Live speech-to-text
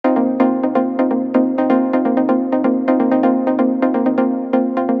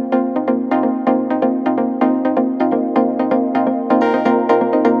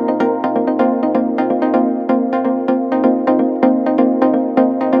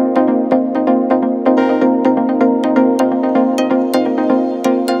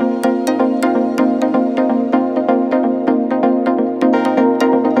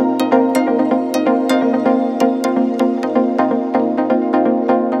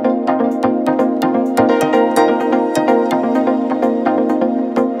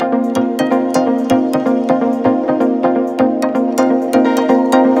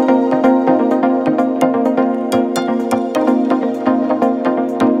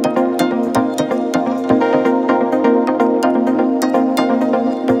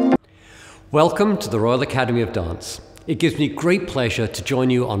Welcome to the Royal Academy of Dance. It gives me great pleasure to join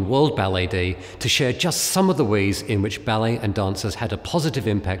you on World Ballet Day to share just some of the ways in which ballet and dance has had a positive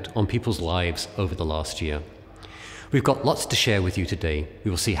impact on people's lives over the last year. We've got lots to share with you today. We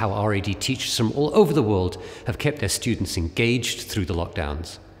will see how RAD teachers from all over the world have kept their students engaged through the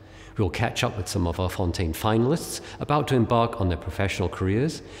lockdowns. We'll catch up with some of our Fonteyn finalists about to embark on their professional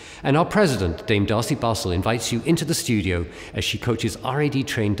careers. And our president, Dame Darcey Bussell, invites you into the studio as she coaches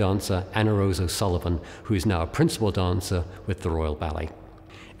RAD-trained dancer Anna Rose O'Sullivan, who is now a principal dancer with the Royal Ballet.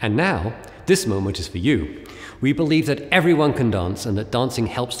 And now, this moment is for you. We believe that everyone can dance and that dancing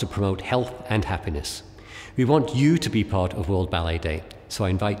helps to promote health and happiness. We want you to be part of World Ballet Day, so I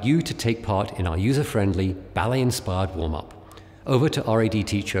invite you to take part in our user-friendly, ballet-inspired warm-up. Over to RAD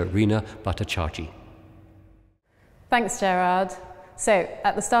teacher Rina Bhattacharjee. Thanks, Gerard. So,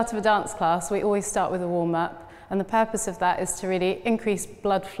 at the start of a dance class, we always start with a warm-up, and the purpose of that is to really increase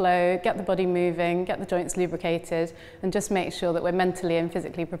blood flow, get the body moving, get the joints lubricated, and just make sure that we're mentally and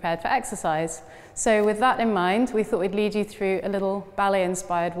physically prepared for exercise. So, with that in mind, we thought we'd lead you through a little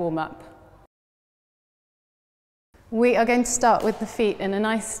ballet-inspired warm-up. We are going to start with the feet in a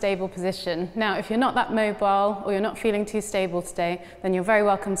nice stable position. Now, if you're not that mobile or you're not feeling too stable today, then you're very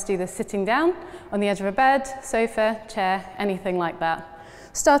welcome to do this sitting down on the edge of a bed, sofa, chair, anything like that.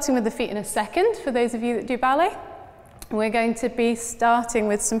 Starting with the feet in a second, for those of you that do ballet, we're going to be starting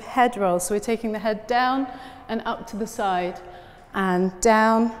with some head rolls. So we're taking the head down and up to the side, and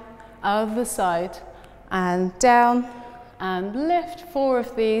down, other side, and down, and lift. 4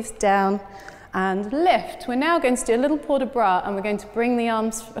 of these, down, and lift. We're now going to do a little port de bras, and we're going to bring the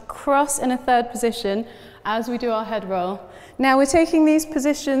arms across in a third position as we do our head roll. Now we're taking these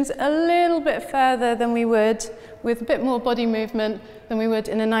positions a little bit further than we would, with a bit more body movement than we would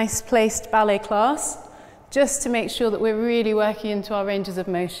in a nice placed ballet class, just to make sure that we're really working into our ranges of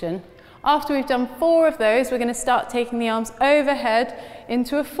motion. After we've done 4 of those, we're going to start taking the arms overhead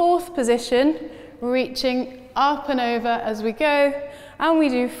into a 4th position, reaching up and over as we go. And we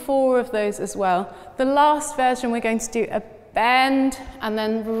do 4 of those as well. The last version, we're going to do a bend and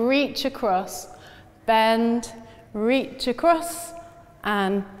then reach across. Bend, reach across,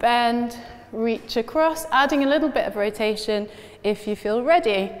 and bend, reach across, adding a little bit of rotation if you feel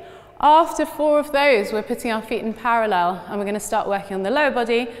ready. After 4 of those, we're putting our feet in parallel, and we're going to start working on the lower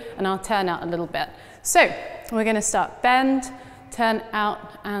body, and I'll turn out a little bit. So we're going to start bend, turn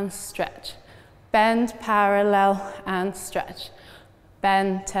out, and stretch. Bend, parallel, and stretch.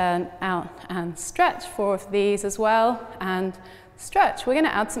 Bend, turn, out, and stretch. 4 of these as well, and stretch. We're going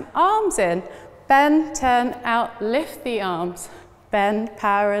to add some arms in. Bend, turn, out, lift the arms. Bend,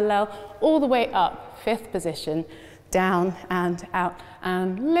 parallel, all the way up. 5th position. Down and out,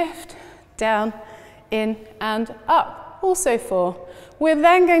 and lift, down, in, and up. Also 4. We're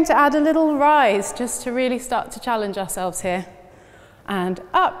then going to add a little rise, just to really start to challenge ourselves here. And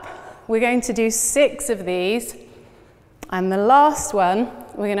up. We're going to do 6 of these. And the last one,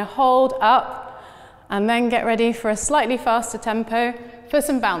 we're going to hold up and then get ready for a slightly faster tempo for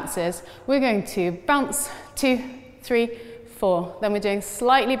some bounces. We're going to bounce, 2, 3, 4. Then we're doing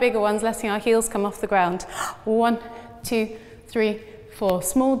slightly bigger ones, letting our heels come off the ground. 1, 2, 3, 4.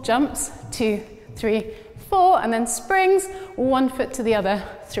 Small jumps, 2, 3, 4. And then springs, 1 foot to the other,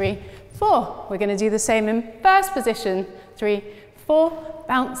 3, 4. We're going to do the same in first position, 3, 4.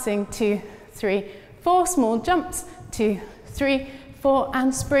 Bouncing, 2, 3, 4. Small jumps, 2, 3, 4,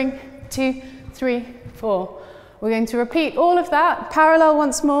 and spring, 2, 3, 4. We're going to repeat all of that, parallel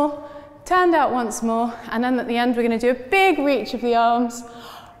once more, turned out once more, and then at the end we're going to do a big reach of the arms,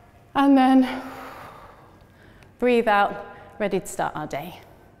 and then breathe out, ready to start our day.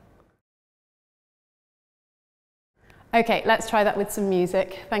 Okay, let's try that with some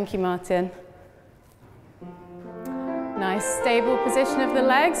music. Thank you, Martin. Nice stable position of the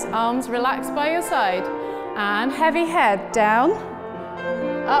legs, arms relaxed by your side. And heavy head, down,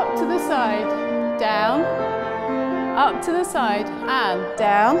 up to the side, down, up to the side, and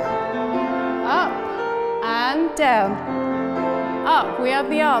down, up, and down, up. We have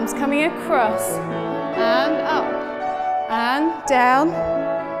the arms coming across, and up, and down,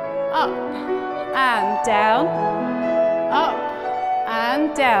 up, and down, up,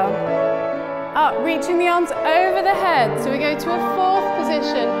 and down, up. Reaching the arms over the head, so we go to a 4th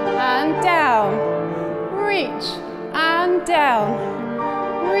position, and down. Reach, and down,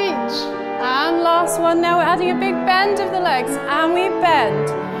 reach, and last one. Now we're adding a big bend of the legs, and we bend,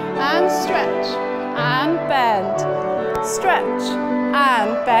 and stretch, and bend, stretch,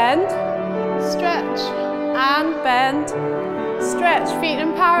 and bend, stretch, and bend, stretch. Feet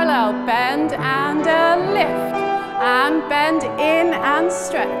in parallel, bend and lift, and bend in and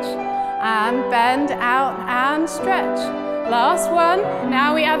stretch, and bend out and stretch. Last one.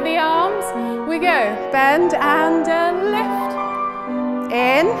 Now we add the arms. We go bend and lift.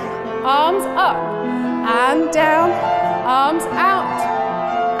 In, arms up and down, arms out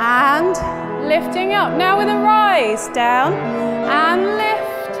and lifting up. Now with a rise, down and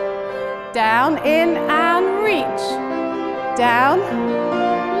lift. Down, in and reach. Down,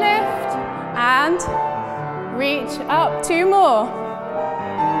 lift and reach up. 2 more.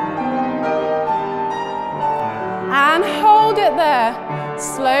 And hold it there.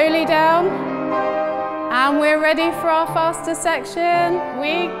 Slowly down. And we're ready for our faster section.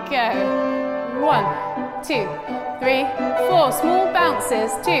 We go. 1, 2, 3, 4. Small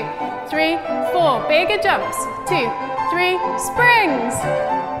bounces. 2, 3, 4. Bigger jumps. 2, 3. Springs.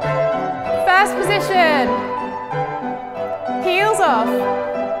 First position. Heels off.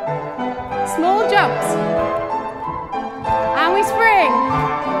 Small jumps. And we spring.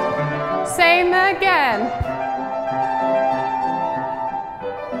 Same again.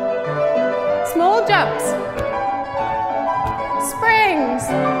 Small jumps. Springs.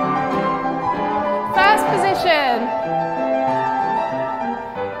 First position.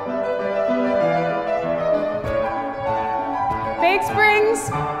 Big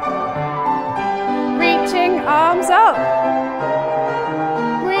springs. Reaching arms up.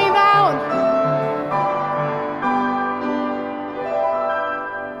 Breathe out.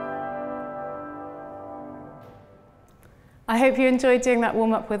 I hope you enjoyed doing that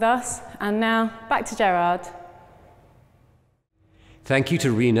warm-up with us. And now, back to Gerard. Thank you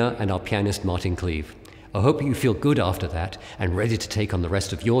to Rena and our pianist Martin Cleve. I hope you feel good after that and ready to take on the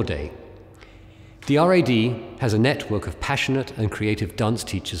rest of your day. The RAD has a network of passionate and creative dance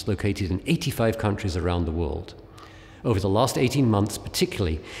teachers located in 85 countries around the world. Over the last 18 months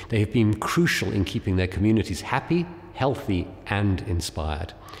particularly, they have been crucial in keeping their communities happy, healthy, and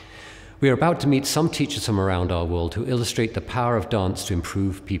inspired. We are about to meet some teachers from around our world who illustrate the power of dance to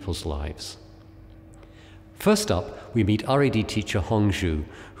improve people's lives. First up, we meet RAD teacher Hong Zhu,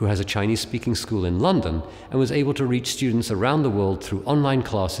 who has a Chinese-speaking school in London and was able to reach students around the world through online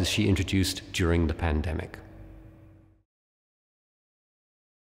classes she introduced during the pandemic.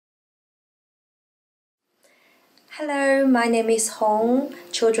 Hello, my name is Hong.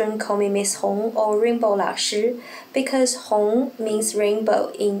 Children call me Miss Hong or Rainbow 老师 because Hong means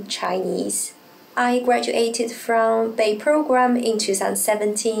rainbow in Chinese. I graduated from Bay program in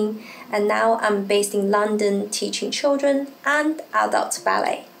 2017 and now I'm based in London teaching children and adult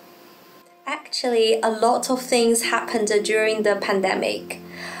ballet. Actually, a lot of things happened during the pandemic.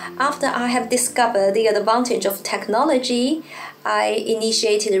 After I have discovered the advantage of technology, I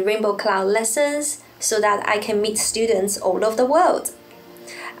initiated Rainbow Cloud lessons so that I can meet students all over the world.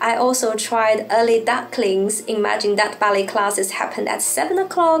 I also tried early ducklings. Imagine that ballet classes happen at 7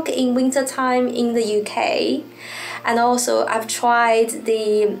 o'clock in winter time in the UK. And also I've tried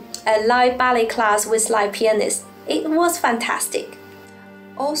the live ballet class with live pianists. It was fantastic.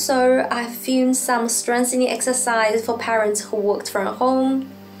 Also, I filmed some strengthening exercise for parents who worked from home.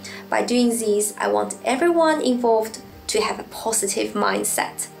 By doing these, I want everyone involved to have a positive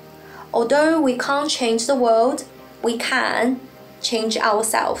mindset. Although we can't change the world, we can change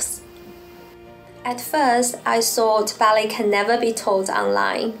ourselves. At first, I thought ballet can never be taught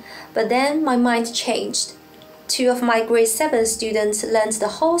online, but then my mind changed. 2 of my grade 7 students learned the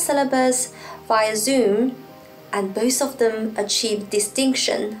whole syllabus via Zoom, and both of them achieved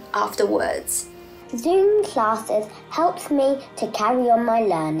distinction afterwards. Zoom classes helps me to carry on my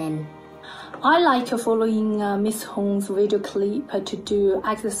learning. I like following Miss Hong's video clip to do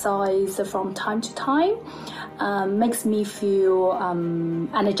exercise from time to time. Makes me feel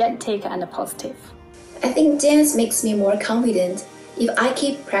energetic and positive. I think dance makes me more confident. If I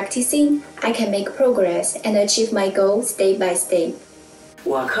keep practicing, I can make progress and achieve my goal step by step.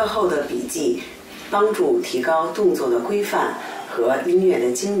 我课后的笔记帮助提高动作的规范和音乐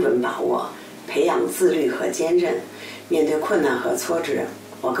的精准把握，培养自律和坚韧。面对困难和挫折，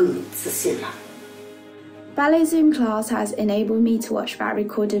我更自信了。 Ballet Zoom class has enabled me to watch back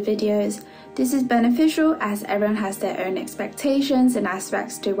recorded videos. This is beneficial as everyone has their own expectations and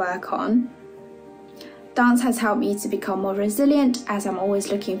aspects to work on. Dance has helped me to become more resilient as I'm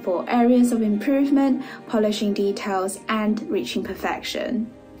always looking for areas of improvement, polishing details and reaching perfection.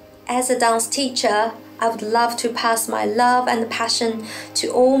 As a dance teacher, I would love to pass my love and passion to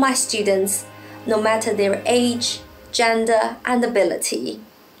all my students, no matter their age, gender and ability.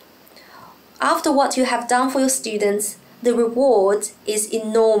 After what you have done for your students, the reward is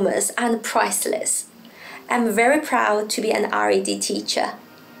enormous and priceless. I'm very proud to be an RAD teacher.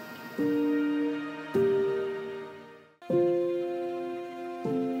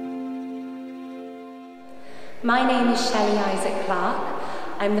 My name is Shelley Isaac Clark.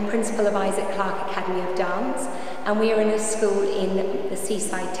 I'm the principal of Isaac Clark Academy of Dance, and we are in a school in the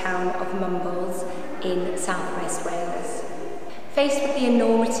seaside town of Mumbles in southwest Wales. Faced with the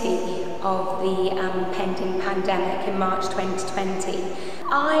enormity of the pending pandemic in March 2020,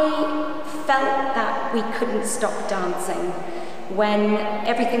 I felt that we couldn't stop dancing when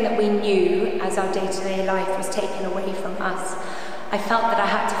everything that we knew as our day-to-day life was taken away from us. I felt that I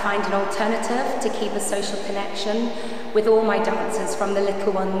had to find an alternative to keep a social connection with all my dancers, from the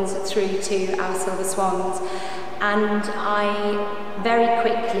little ones through to our silver swans. And I very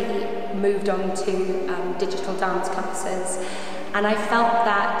quickly moved on to digital dance classes. And I felt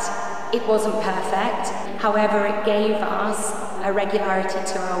that it wasn't perfect. However, it gave us a regularity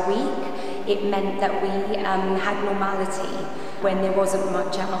to our week. It meant that we had normality when there wasn't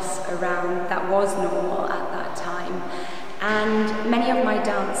much else around that was normal at that time. And many of my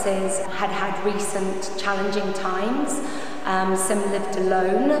dancers had recent challenging times. Some lived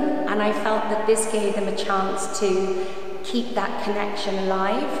alone, and I felt that this gave them a chance to keep that connection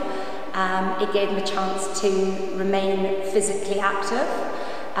alive. It gave them a chance to remain physically active,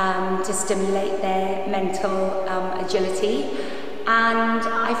 to stimulate their mental agility. And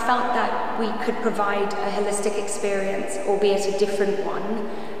I felt that we could provide a holistic experience, albeit a different one,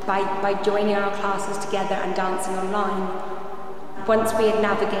 by joining our classes together and dancing online. Once we had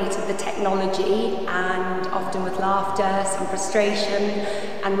navigated the technology, and often with laughter, some frustration,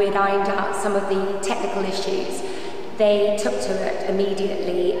 and we had ironed out some of the technical issues, they took to it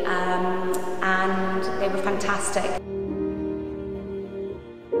immediately, and they were fantastic.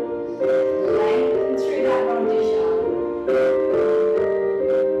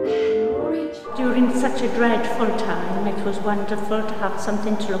 During such a dreadful time, it was wonderful to have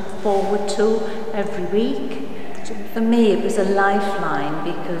something to look forward to every week. For me, it was a lifeline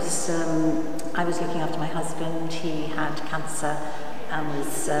because I was looking after my husband. He had cancer and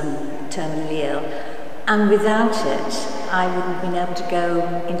was terminally ill. And without it, I wouldn't have been able to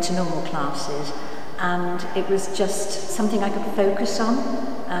go into normal classes. And it was just something I could focus on.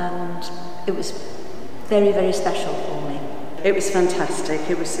 And it was very, very special for me. It was fantastic.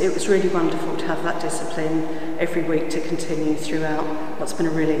 It was really wonderful to have that discipline every week to continue throughout what's been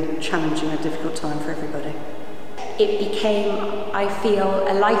a really challenging and difficult time for everybody. It became, I feel,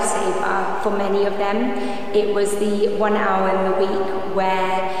 a lifesaver for many of them. It was the 1 hour in the week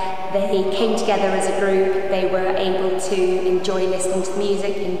where they came together as a group. They were able to enjoy listening to the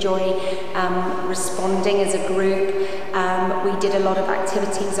music, enjoy responding as a group. We did a lot of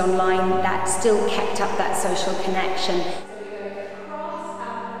activities online that still kept up that social connection.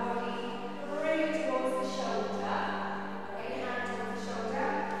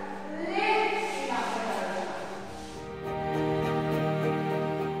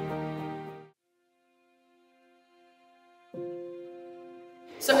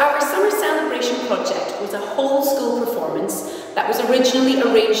 So our summer celebration project was a whole school performance that was originally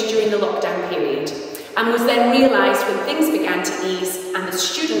arranged during the lockdown period and was then realised when things began to ease and the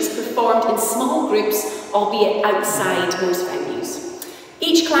students performed in small groups, albeit outside most venues.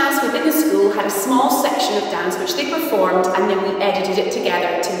 Each class within the school had a small section of dance which they performed, and then we edited it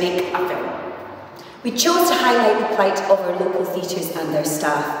together to make a film. We chose to highlight the plight of our local theatres and their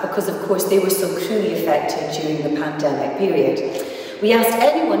staff because of course they were so cruelly affected during the pandemic period. We asked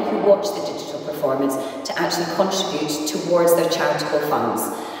anyone who watched the digital performance to actually contribute towards their charitable funds,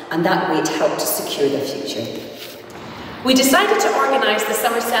 and that way it helped to secure their future. We decided to organise the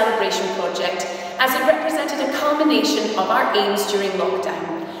summer celebration project as it represented a culmination of our aims during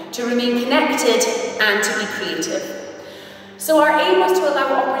lockdown, to remain connected and to be creative. So our aim was to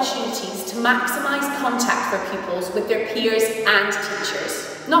allow opportunities to maximise contact for pupils with their peers and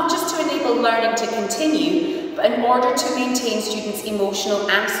teachers, not just to enable learning to continue, but in order to maintain students' emotional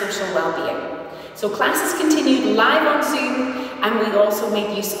and social well-being. So classes continued live on Zoom, and we also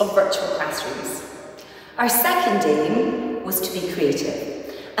made use of virtual classrooms. Our second aim was to be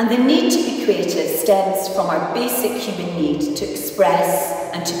creative, and the need to be creative stems from our basic human need to express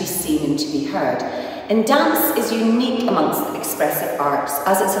and to be seen and to be heard. And dance is unique amongst the expressive arts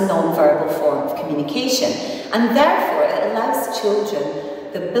as it's a non-verbal form of communication, and therefore it allows children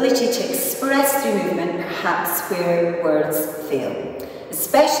the ability to express through movement perhaps where words fail.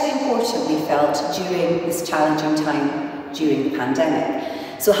 Especially important, we felt, during this challenging time during the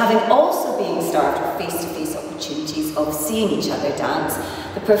pandemic. So having also been starved of face-to-face opportunities of seeing each other dance,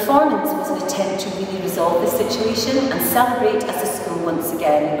 the performance was an attempt to really resolve this situation and celebrate as a school once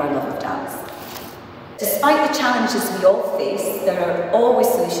again our love of dance. Despite the challenges we all face, there are always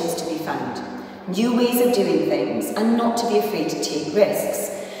solutions to be found. New ways of doing things, and not to be afraid to take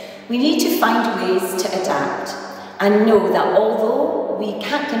risks. We need to find ways to adapt and know that although we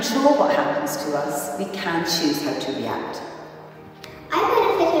can't control what happens to us, we can choose how to react. I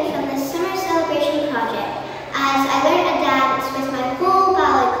benefited from the summer celebration project as I learned a dance with my whole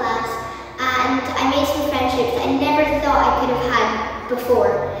ballet class, and I made some friendships I never thought I could have had before.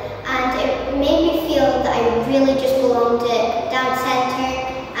 And it made me feel that I really just belonged at dance centre,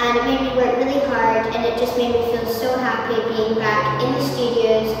 and it made me work really hard, and it just made me feel so happy being back in the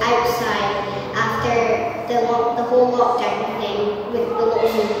studios outside after the whole lockdown thing with the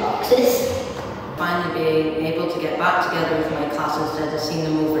little moon boxes. Finally being able to get back together with my class instead of seeing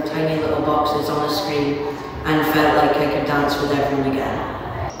them over tiny little boxes on a screen, and felt like I could dance with everyone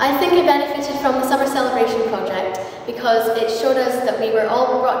again. I think I benefited from the summer celebration project because it showed us that we were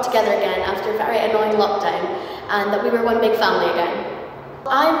all brought together again after a very annoying lockdown, and that we were one big family again.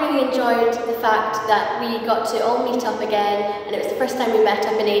 I really enjoyed the fact that we got to all meet up again, and it was the first time we met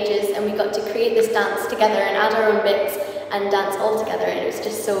up in ages, and we got to create this dance together and add our own bits and dance all together, and it was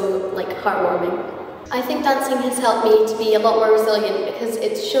just so heartwarming. I think dancing has helped me to be a lot more resilient because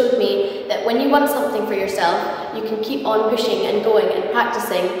it showed me that when you want something for yourself, you can keep on pushing and going and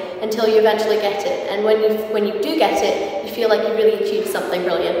practicing until you eventually get it, and when you do get it, you feel like you really achieved something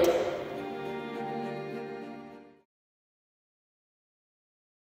brilliant.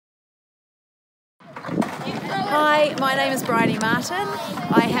 Hi, my name is Bridie Martin.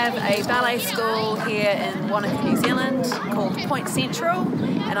 I have a ballet school here in Wanaka, New Zealand called Point Central,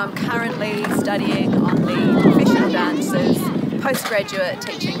 and I'm currently studying on the Professional Dancers Postgraduate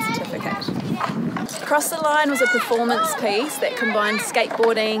Teaching Certificate. Cross the Line was a performance piece that combined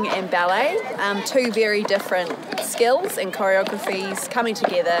skateboarding and ballet, two very different skills and choreographies coming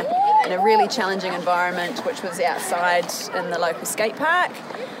together in a really challenging environment, which was outside in the local skate park.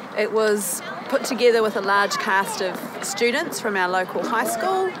 It was put together with a large cast of students from our local high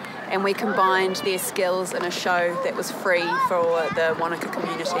school, and we combined their skills in a show that was free for the Wanaka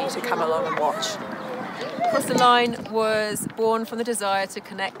community to come along and watch. Cross the Line was born from the desire to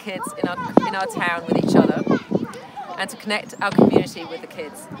connect kids in our town with each other and to connect our community with the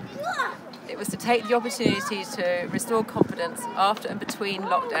kids. It was to take the opportunity to restore confidence after and between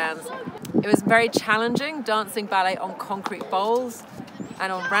lockdowns. It was very challenging dancing ballet on concrete bowls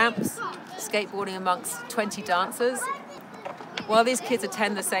and on ramps, skateboarding amongst 20 dancers. While these kids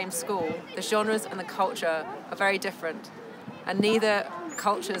attend the same school, the genres and the culture are very different, and neither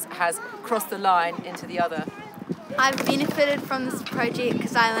cultures has crossed the line into the other. I've benefited from this project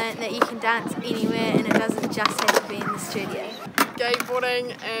because I learned that you can dance anywhere and it doesn't just have to be in the studio.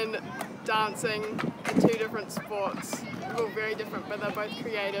 Skateboarding and dancing are two different sports. They're all very different, but they're both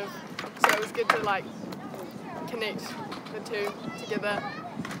creative, so it was good to connect the two together.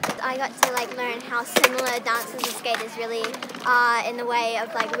 I got to learn how similar dancers and skaters really are in the way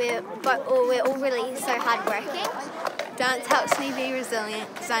of we're all really so hardworking. Dance helps me be resilient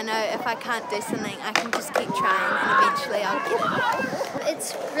because I know if I can't do something, I can just keep trying and eventually I'll get it.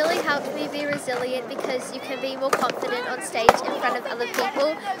 It's really helped me be resilient because you can be more confident on stage in front of other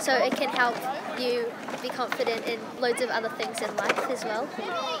people, so it can help you be confident in loads of other things in life as well.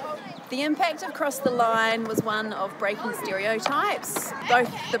 The impact of Cross the Line was one of breaking stereotypes, both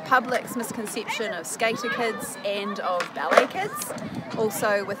the public's misconception of skater kids and of ballet kids,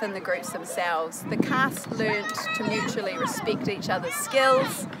 also within the groups themselves. The cast learnt to mutually respect each other's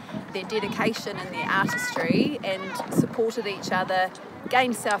skills, their dedication and their artistry, and supported each other,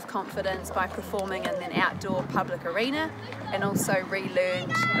 gained self-confidence by performing in an outdoor public arena, and also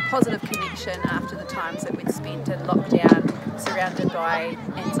relearned a positive connection after the times that we'd spent in lockdown, surrounded by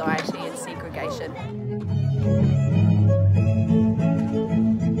anxiety and segregation.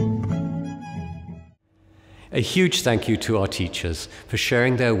 A huge thank you to our teachers for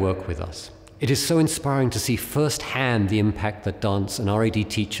sharing their work with us. It is so inspiring to see firsthand the impact that dance and RAD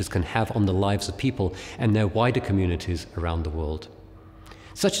teachers can have on the lives of people and their wider communities around the world.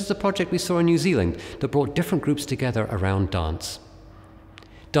 Such as the project we saw in New Zealand that brought different groups together around dance.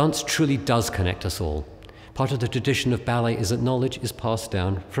 Dance truly does connect us all. Part of the tradition of ballet is that knowledge is passed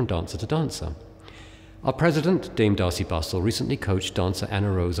down from dancer to dancer. Our president, Dame Darcey Bussell, recently coached dancer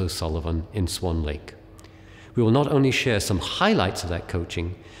Anna Rose O'Sullivan in Swan Lake. We will not only share some highlights of that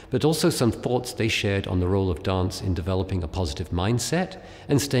coaching, but also some thoughts they shared on the role of dance in developing a positive mindset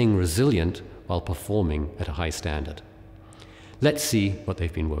and staying resilient while performing at a high standard. Let's see what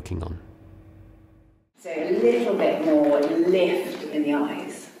they've been working on. So a little bit more lift in the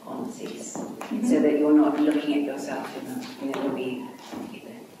eyes on Cease, so that you're not looking at yourself in them. It'll be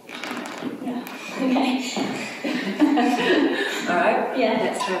yeah. Okay. All right. Yeah.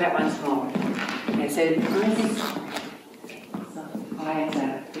 Let's try that once more. Okay. So eyes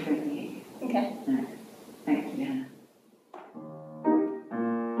are different. Okay. No. Thank you, Hannah.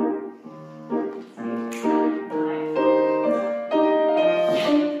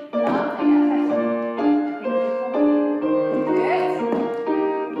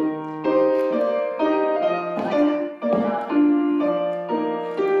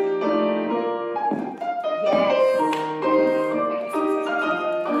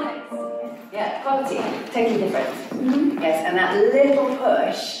 Totally different. Mm-hmm. Yes, and that little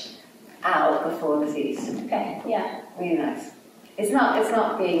push out before the C's. Okay, yeah. Really nice. It's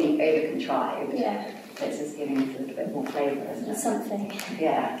not being over contrived. Yeah. It's just giving it a little bit more flavour, isn't it? Something.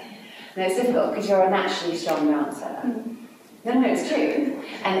 Yeah. No, it's difficult because you're a naturally strong dancer. Mm. No, it's true.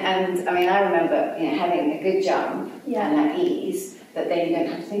 And I mean, I remember having a good jump and that ease, but then you don't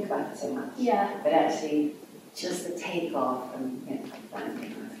have to think about it so much. Yeah. But actually, just the takeoff and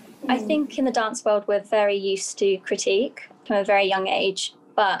landing. I think in the dance world we're very used to critique from a very young age,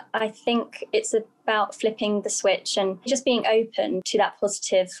 but I think it's about flipping the switch and just being open to that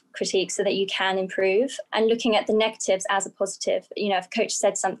positive critique so that you can improve, and looking at the negatives as a positive. If a coach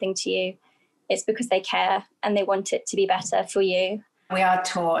said something to you, it's because they care and they want it to be better for you. We are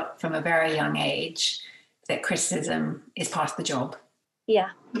taught from a very young age that criticism is part of the job. Yeah.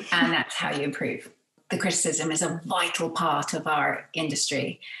 And that's how you improve. The criticism is a vital part of our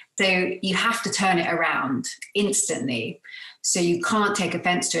industry. So you have to turn it around instantly. So you can't take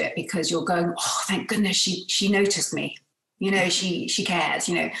offense to it because you're going, oh, thank goodness she noticed me. She cares,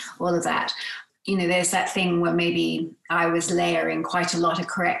 all of that. There's that thing where maybe I was layering quite a lot of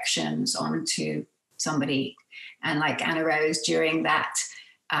corrections onto somebody. And like Anna Rose, during that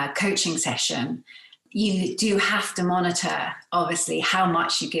coaching session, you do have to monitor, obviously, how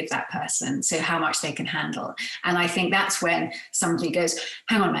much you give that person, so how much they can handle. And I think that's when somebody goes,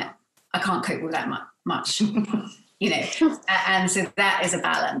 hang on a minute, I can't cope with that much, and so that is a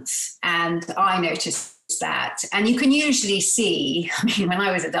balance. And I noticed that. And you can usually see, when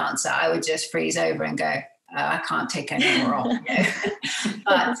I was a dancer, I would just freeze over and go, I can't take any more off.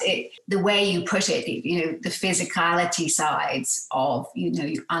 But the way you put it, the physicality sides of,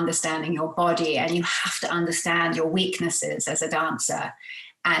 you understanding your body, and you have to understand your weaknesses as a dancer,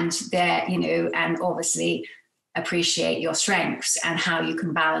 and and obviously appreciate your strengths and how you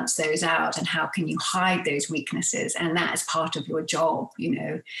can balance those out and how can you hide those weaknesses. And that is part of your job,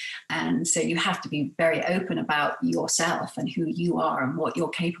 and so you have to be very open about yourself and who you are and what you're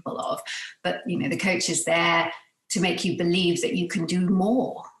capable of. But the coach is there to make you believe that you can do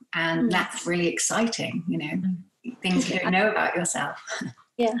more, and that's really exciting, things you don't know about yourself.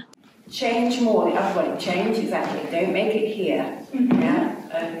 Yeah. Change more, the other way, change, exactly. Don't make it here. Mm-hmm. Yeah,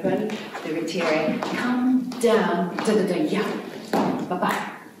 open, the retire, come down, yeah,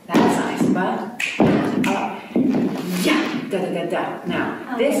 bye-bye. That's nice, but up, yeah,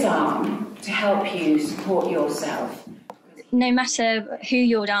 Now, this arm to help you support yourself. No matter who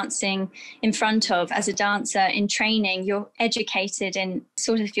you're dancing in front of as a dancer in training, you're educated in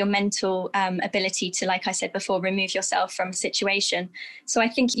sort of your mental ability to, like I said before, remove yourself from a situation. So I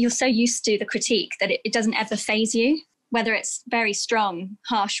think you're so used to the critique that it doesn't ever faze you, whether it's very strong,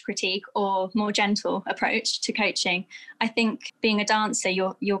 harsh critique or more gentle approach to coaching. I think being a dancer,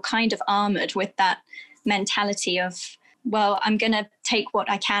 you're kind of armoured with that mentality of, well, I'm going to take what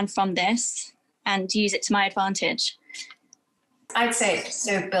I can from this and use it to my advantage. I'd say it's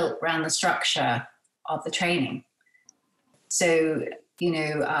so built around the structure of the training. So,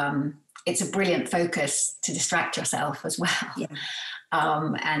 it's a brilliant focus to distract yourself as well. Yeah.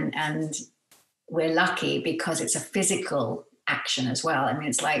 And we're lucky because it's a physical action as well.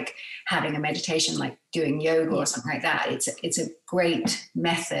 It's like having a meditation, like doing yoga or something like that. It's a great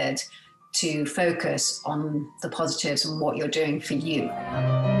method to focus on the positives and what you're doing for you.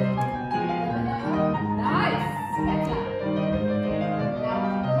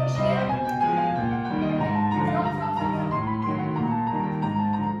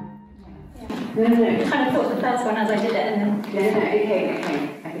 No. I kind of thought the first one as I did it, and then... No, okay.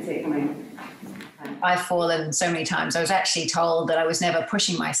 I can see it coming. I've fallen so many times. I was actually told that I was never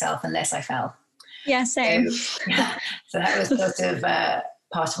pushing myself unless I fell. Yeah, same. So that was sort of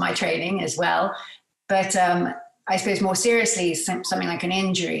part of my training as well. But I suppose more seriously, something like an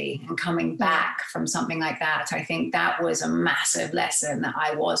injury and coming back from something like that, I think that was a massive lesson that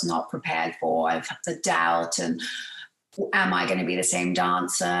I was not prepared for. I've had the doubt and am I going to be the same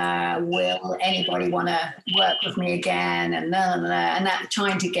dancer? Will anybody want to work with me again? And that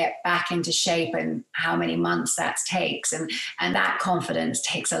trying to get back into shape and how many months that takes. And that confidence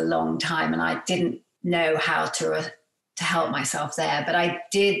takes a long time. And I didn't know how to help myself there. But I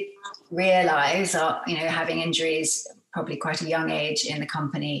did realize, having injuries probably quite a young age in the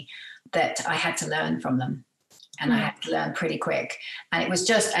company, that I had to learn from them, and I had to learn pretty quick. And it was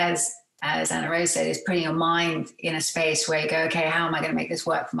just as Anna Rose said, is putting your mind in a space where you go, okay, how am I going to make this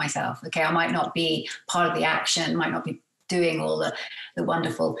work for myself? Okay, I might not be part of the action, might not be doing all the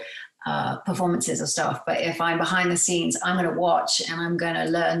wonderful performances or stuff, but if I'm behind the scenes, I'm going to watch, and I'm going to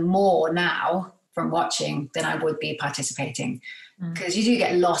learn more now from watching than I would be participating. Because you do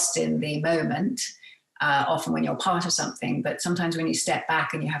get lost in the moment, often when you're part of something, but sometimes when you step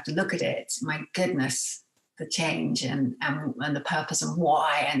back and you have to look at it, my goodness, the change and the purpose and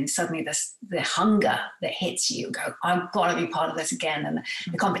why, and suddenly the hunger that hits you, go, I've got to be part of this again, and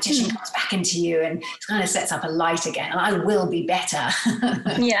the competition comes back into you, and it kind of sets up a light again, and I will be better.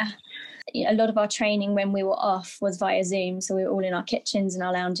 Yeah. A lot of our training when we were off was via Zoom, so we were all in our kitchens and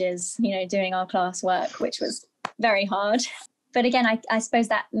our lounges, doing our class work, which was very hard. But again, I suppose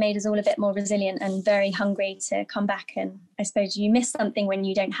that made us all a bit more resilient and very hungry to come back. And I suppose you miss something when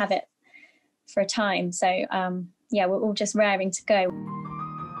you don't have it for a time. So, we're all just raring to go.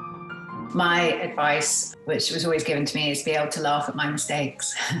 My advice, which was always given to me, is be able to laugh at my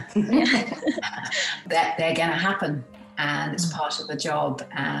mistakes. They're going to happen, and it's part of the job,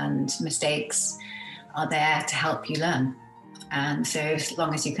 and mistakes are there to help you learn. And so as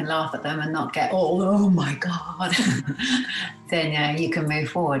long as you can laugh at them and not get all, oh my God, then you can move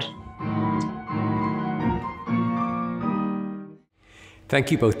forward.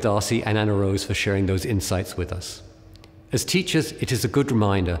 Thank you both Darcey and Anna Rose for sharing those insights with us. As teachers, it is a good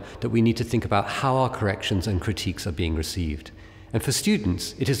reminder that we need to think about how our corrections and critiques are being received. And for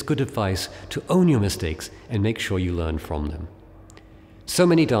students, it is good advice to own your mistakes and make sure you learn from them. So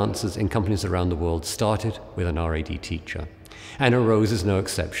many dancers in companies around the world started with an RAD teacher. Anna Rose is no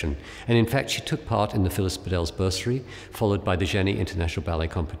exception, and in fact she took part in the Phyllis Bedell's bursary, followed by the Jenny International Ballet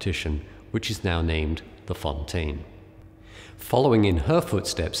Competition, which is now named the Fonteyn. Following in her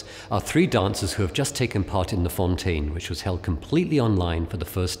footsteps are 3 dancers who have just taken part in the Fonteyn, which was held completely online for the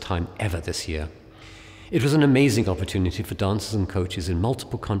first time ever this year. It was an amazing opportunity for dancers and coaches in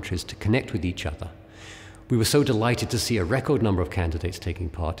multiple countries to connect with each other. We were so delighted to see a record number of candidates taking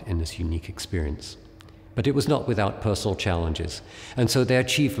part in this unique experience. But it was not without personal challenges, and so their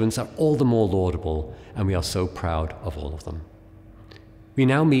achievements are all the more laudable, and we are so proud of all of them. We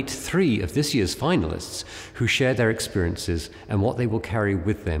now meet 3 of this year's finalists who share their experiences and what they will carry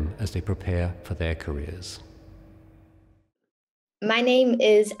with them as they prepare for their careers. My name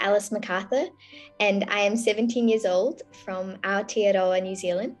is Alice MacArthur, and I am 17 years old from Aotearoa, New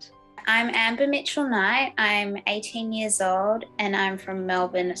Zealand. I'm Amber Mitchell-Knight, I'm 18 years old, and I'm from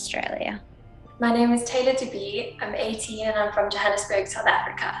Melbourne, Australia. My name is Taylor DeBee, I'm 18 and I'm from Johannesburg, South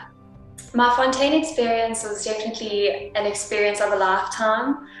Africa. My Fonteyn experience was definitely an experience of a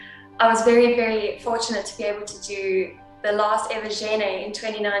lifetime. I was very, very fortunate to be able to do the last ever Gene in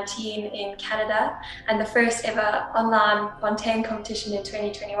 2019 in Canada and the first ever online Fonteyn competition in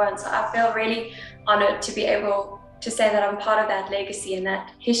 2021. So I feel really honoured to be able to say that I'm part of that legacy and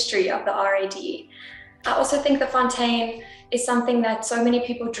that history of the RAD. I also think the Fonteyn is something that so many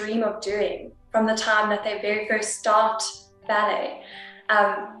people dream of doing from the time that they very first start ballet.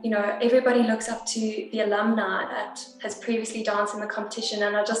 Everybody looks up to the alumni that has previously danced in the competition,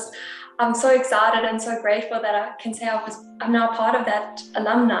 and I'm so excited and so grateful that I can say I'm now part of that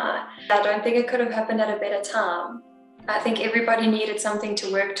alumni. I don't think it could have happened at a better time. I think everybody needed something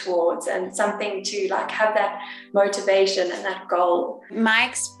to work towards and something to have that motivation and that goal. My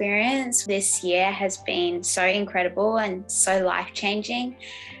experience this year has been so incredible and so life-changing.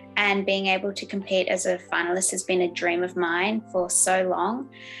 And being able to compete as a finalist has been a dream of mine for so long.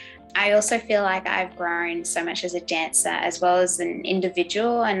 I also feel like I've grown so much as a dancer as well as an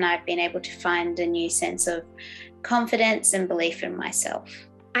individual, and I've been able to find a new sense of confidence and belief in myself.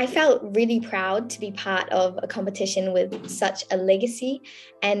 I felt really proud to be part of a competition with such a legacy,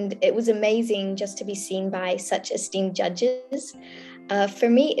 and it was amazing just to be seen by such esteemed judges. For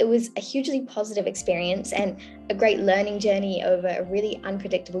me, it was a hugely positive experience and a great learning journey over a really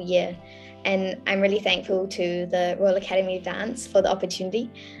unpredictable year. And I'm really thankful to the Royal Academy of Dance for the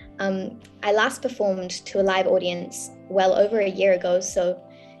opportunity. I last performed to a live audience well over a year ago, so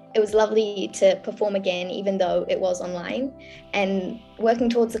it was lovely to perform again, even though it was online. And working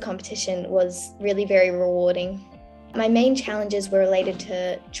towards the competition was really very rewarding. My main challenges were related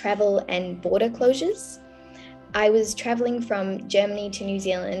to travel and border closures. I was traveling from Germany to New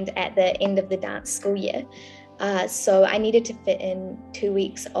Zealand at the end of the dance school year, so I needed to fit in 2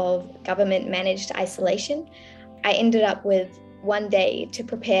 weeks of government-managed isolation. I ended up with 1 day to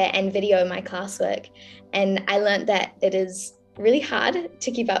prepare and video my classwork, and I learned that it is really hard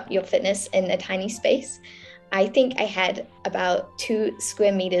to keep up your fitness in a tiny space. I think I had about 2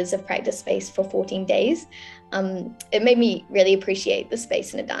 square meters of practice space for 14 days. It made me really appreciate the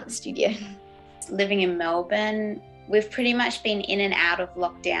space in a dance studio. Living in Melbourne, we've pretty much been in and out of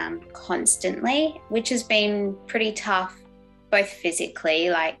lockdown constantly, which has been pretty tough, both physically,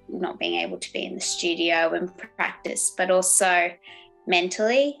 like not being able to be in the studio and practice, but also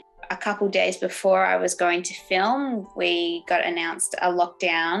mentally. A couple days before I was going to film, we got announced a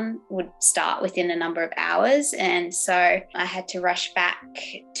lockdown would start within a number of hours. And so I had to rush back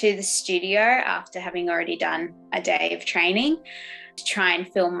to the studio after having already done a day of training to try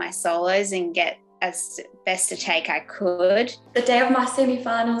and film my solos and get as best a take I could. The day of my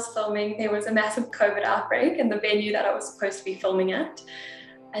semi-finals filming, there was a massive COVID outbreak in the venue that I was supposed to be filming at.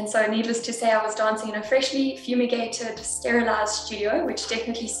 And so needless to say, I was dancing in a freshly fumigated, sterilized studio, which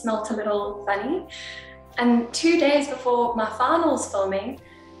definitely smelt a little funny. And 2 days before my finals filming,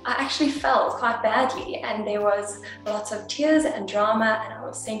 I actually fell quite badly, and there was lots of tears and drama, and I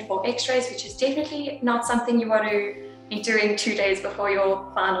was sent for x-rays, which is definitely not something you want to be doing 2 days before your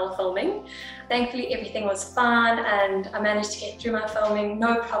final filming. Thankfully, everything was fine, and I managed to get through my filming,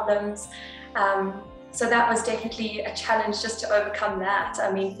 no problems. So that was definitely a challenge just to overcome that,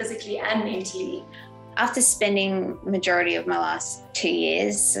 I mean, physically and mentally. After spending majority of my last 2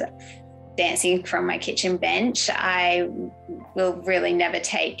 years dancing from my kitchen bench, I will really never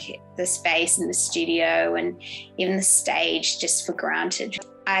take the space in the studio and even the stage just for granted.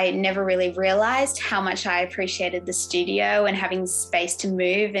 I never really realized how much I appreciated the studio and having space to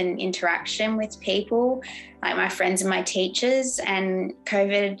move and interaction with people, like my friends and my teachers. And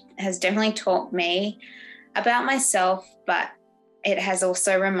COVID has definitely taught me about myself, but it has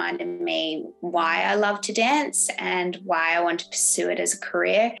also reminded me why I love to dance and why I want to pursue it as a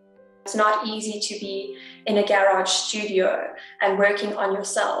career. It's not easy to be in a garage studio and working on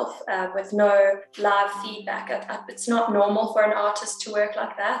yourself with no live feedback. It's not normal for an artist to work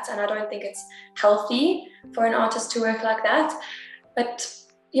like that, and I don't think it's healthy for an artist to work like that. But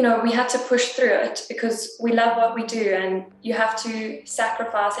you know, we had to push through it because we love what we do, and you have to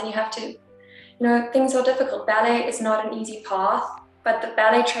sacrifice, and you have to, you know, things are difficult. Ballet is not an easy path, but the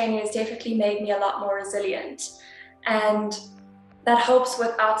ballet training has definitely made me a lot more resilient, and that helps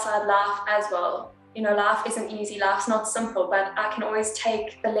with outside life as well. You know, life isn't easy, life's not simple, but I can always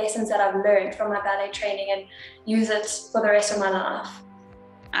take the lessons that I've learned from my ballet training and use it for the rest of my life.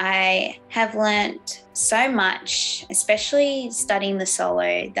 I have learnt so much, especially studying the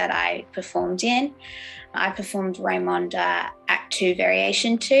solo that I performed in. I performed Raymonda Act 2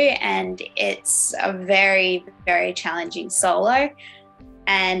 Variation 2, and it's a very, very challenging solo.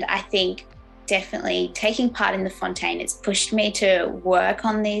 And I think definitely taking part in the Fonteyn, it's pushed me to work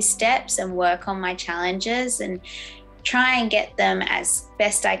on these steps and work on my challenges and try and get them as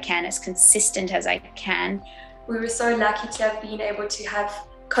best I can, as consistent as I can. We were so lucky to have been able to have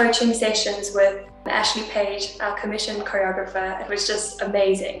coaching sessions with Ashley Page, our commissioned choreographer. It was just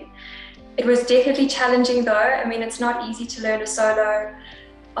amazing. It was definitely challenging though. I mean, it's not easy to learn a solo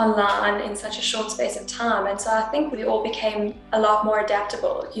online in such a short space of time. And so I think we all became a lot more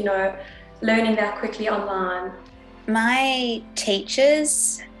adaptable, you know, learning that quickly online. My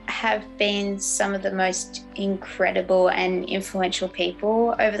teachers have been some of the most incredible and influential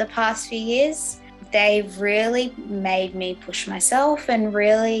people over the past few years. They've really made me push myself and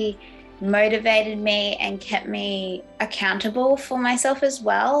really motivated me and kept me accountable for myself as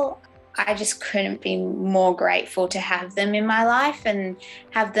well. I just couldn't be more grateful to have them in my life and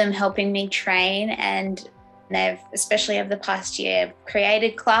have them helping me train, and they've, especially over the past year,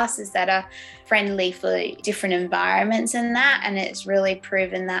 created classes that are friendly for different environments and that, and it's really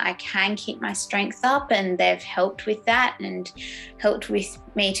proven that I can keep my strength up, and they've helped with that and helped with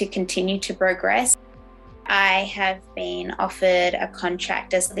me to continue to progress. I have been offered a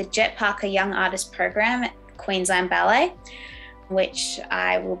contract as the Jet Parker Young Artist Program at Queensland Ballet, which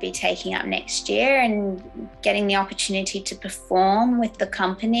I will be taking up next year, and getting the opportunity to perform with the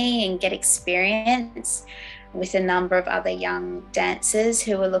company and get experience with a number of other young dancers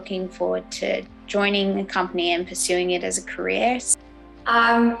who are looking forward to joining the company and pursuing it as a career.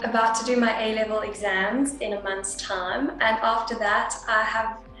 I'm about to do my A-level exams in a month's time, and after that I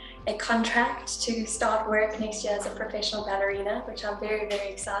have a contract to start work next year as a professional ballerina, which I'm very, very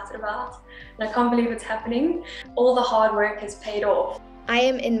excited about. And I can't believe it's happening. All the hard work has paid off. I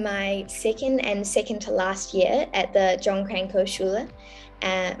am in my second to last year at the John Cranko Schule,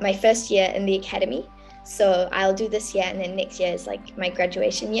 my first year in the academy. So I'll do this year, and then next year is like my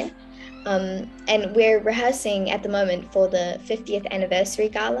graduation year. And we're rehearsing at the moment for the 50th anniversary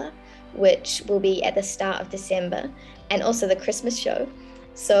gala, which will be at the start of December, and also the Christmas show.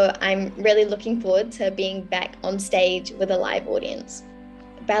 So I'm really looking forward to being back on stage with a live audience.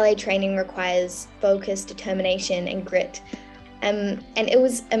 Ballet training requires focus, determination, and grit. And it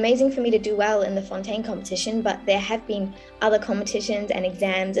was amazing for me to do well in the Fonteyn competition, but there have been other competitions and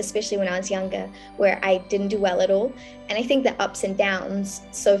exams, especially when I was younger, where I didn't do well at all. And I think the ups and downs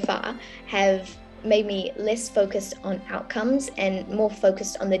so far have made me less focused on outcomes and more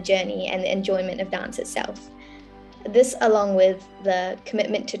focused on the journey and the enjoyment of dance itself. This, along with the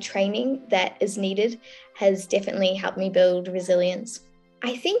commitment to training that is needed, has definitely helped me build resilience.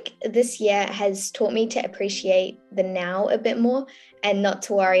 I think this year has taught me to appreciate the now a bit more and not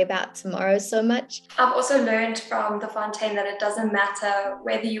to worry about tomorrow so much. I've also learned from the Fonteyn that it doesn't matter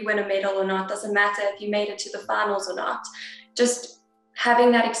whether you win a medal or not, doesn't matter if you made it to the finals or not. Just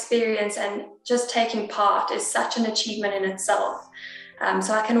having that experience and just taking part is such an achievement in itself.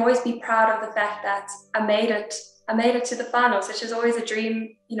 So I can always be proud of the fact that I made it to the finals, which is always a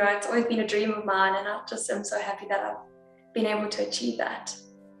dream. You know, it's always been a dream of mine, and I just am so happy that I've been able to achieve that.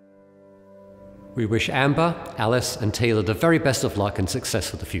 We wish Amber, Alice and Taylor the very best of luck and success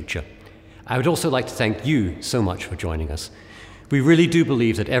for the future. I would also like to thank you so much for joining us. We really do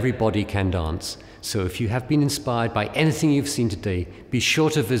believe that everybody can dance, so if you have been inspired by anything you've seen today, be sure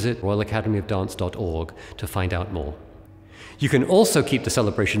to visit royalacademyofdance.org to find out more. You can also keep the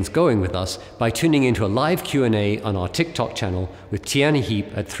celebrations going with us by tuning into a live Q&A on our TikTok channel with Tierney Heap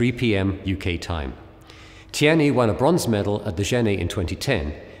at 3 p.m. UK time. Tierney won a bronze medal at the Genet in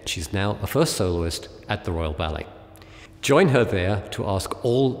 2010. She's now a first soloist at the Royal Ballet. Join her there to ask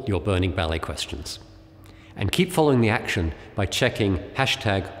all your burning ballet questions. And keep following the action by checking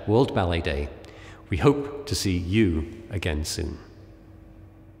 #World Ballet Day. We hope to see you again soon.